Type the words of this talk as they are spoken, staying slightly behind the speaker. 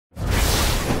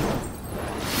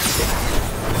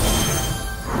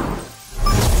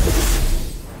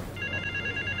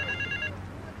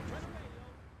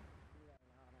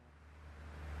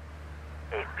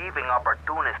thieving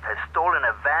opportunist has stolen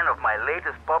a van of my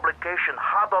latest publication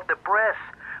hot off the press.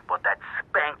 But that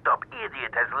spanked-up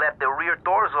idiot has left the rear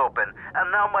doors open,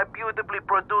 and now my beautifully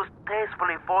produced,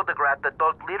 tastefully photographed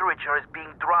adult literature is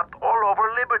being dropped all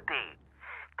over Liberty.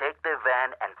 Take the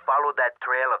van and follow that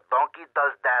trail of Donkey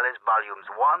Does Dallas volumes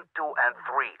 1, 2, and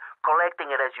 3,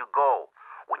 collecting it as you go.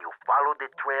 When you follow the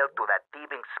trail to that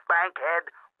thieving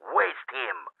spankhead, waste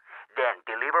him. Then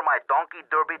deliver my Donkey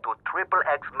Derby to Triple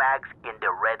X Mags in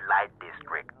the red light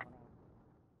district.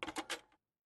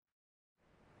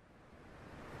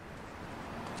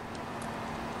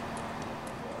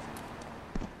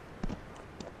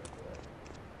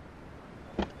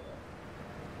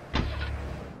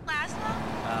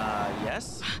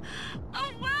 Yes?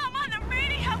 Oh, wow, I'm on the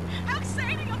radio! How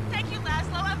exciting! Oh, thank you,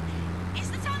 Laszlo.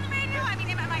 Is this on the radio? I mean,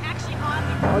 am I actually on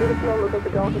the radio? Order the flow look of the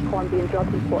Donkey Corn being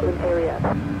dropped in Portland area.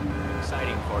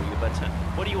 Exciting for you, but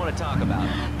what do you want to talk about?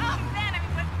 Oh, man, I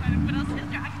mean, what else is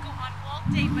there? I could go on all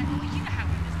day, but you know how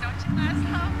it is, don't you,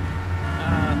 Laszlo?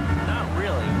 Not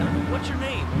really. What's your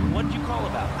name? What did you call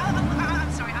about?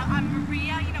 I'm sorry, I'm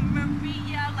Maria, you know,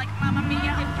 Maria, like Mamma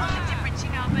Mia. I'm totally different,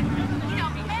 you know, but, you know,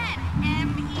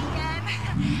 M-E-N.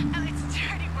 It's a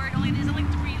dirty word, there's only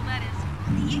 3 letters.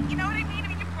 You know what I mean? I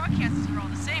mean, your broadcasters are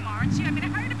all the same, aren't you? I mean, I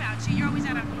heard about you. You're always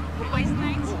out on boys'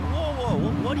 nights. Whoa,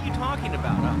 what are you talking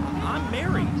about? I'm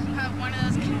married. One of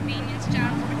those convenience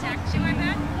jobs to protect you, I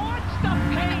bet? What's the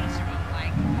pace?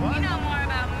 Like, what? You know more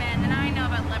about men than I know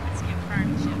about leopard skin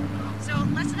furniture. So,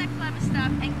 less of that clever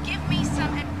stuff and give me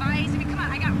some advice. I mean, come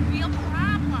on, I got real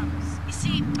problems. You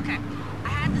see, okay,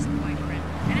 I had this boyfriend,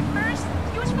 and at first,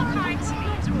 he was real kind to me.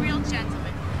 He was a real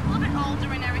gentleman. A little bit older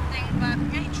and everything, but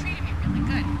he treated me really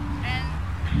good.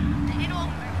 And it all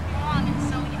went wrong, and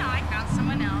so, you know, I found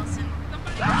someone else, and he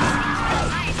was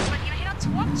nice, but, you know, he don't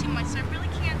talk too much, so I really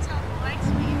can't tell if he likes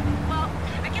me. Well,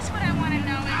 I guess what I want to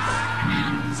know is,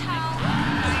 how to tell when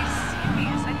he's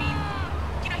serious. I mean,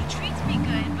 you know, he treats me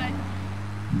good, but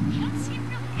he don't seem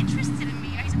real interested in me.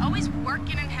 He's always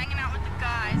working and hanging out with the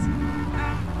guys.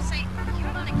 Say, you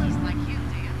don't think he's like you,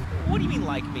 do you? What do you mean,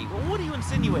 like me? What are you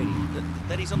insinuating?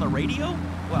 That he's on the radio?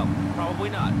 Well, probably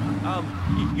not.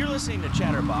 You're listening to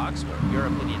Chatterbox, where your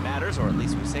opinion matters, or at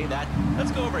least we say that.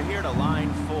 Let's go over here to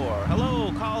line 4.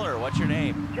 Hello, caller. What's your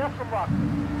name? Jeff from Rockford.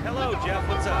 Hello, Jeff.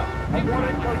 What's up? I want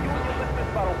to tell you and your listeners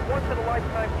about a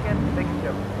once-in-a-lifetime chance to make a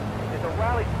difference. There's a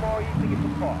rally tomorrow evening at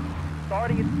the park,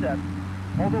 starting at 7.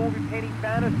 Although we'll be painting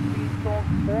banners and singing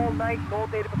songs all night and all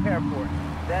day to prepare for it.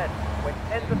 Then, when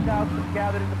tens of thousands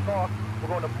gathered in the park, we're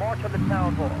going to march on the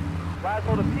town hall.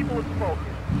 Laszlo, the people have spoken.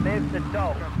 They've said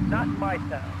no, not in my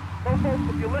town. So folks,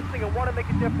 if you're listening and want to make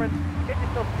a difference, get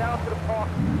yourself down to the park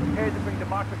and prepare to bring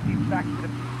democracy back to the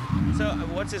people. So,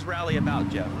 what's this rally about,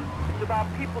 Jeff? It's about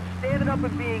people standing up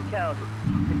and being counted.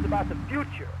 It's about the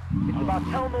future. It's about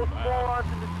telling those morons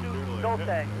in the suits, no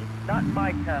thanks, not in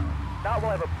my town. Not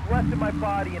while I have a breath in my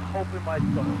body and hope in my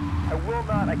soul.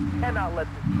 I cannot let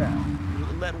this pass.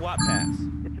 Let what pass?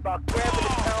 It's about grabbing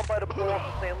the town by the balls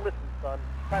and saying, listen, son,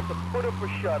 time to put up or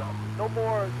shut up. No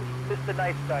more Mr.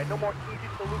 Nice Guy. No more easy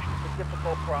solutions to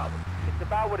difficult problems. It's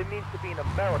about what it means to be an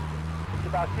American. It's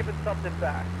about giving something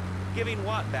back. Giving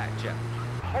what back, Jeff?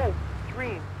 Hope,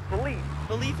 dreams, belief.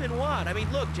 Belief in what? I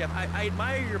mean, look, Jeff, I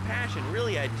admire your passion.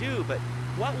 Really, I do. But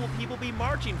what will people be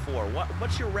marching for?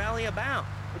 What's your rally about?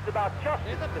 It's about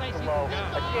justice, Mr. Lowe.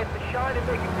 A chance to shine and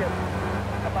make a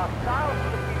difference. About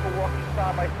thousands of people walking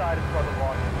side by side in front of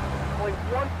marches. Only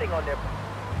one thing on their mind.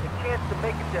 A chance to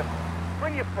make a difference.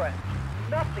 Bring your friends.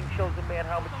 Nothing shows a man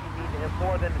how much you mean to him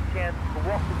more than a chance to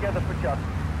walk together for justice.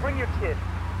 Bring your kids.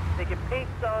 They can paint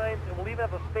signs, and we'll even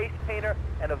have a face painter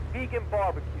and a vegan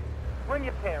barbecue. Bring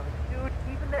your parents, dude.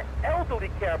 Even the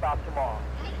elderly care about tomorrow.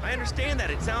 I understand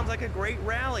that. It sounds like a great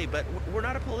rally, but we're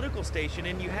not a political station,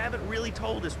 and you haven't really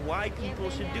told us why people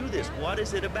should do this. What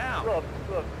is it about? Look,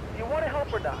 do you want to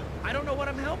help or not? I don't know what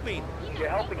I'm helping. You're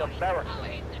helping America.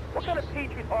 What kind of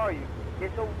patriot are you?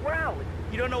 It's a rally.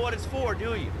 You don't know what it's for,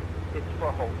 do you? It's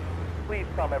for hope. Please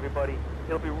come, everybody.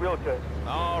 It'll be real good.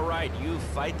 All right, you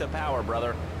fight the power,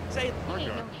 brother. Say, He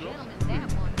ain't no gentleman,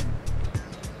 that one.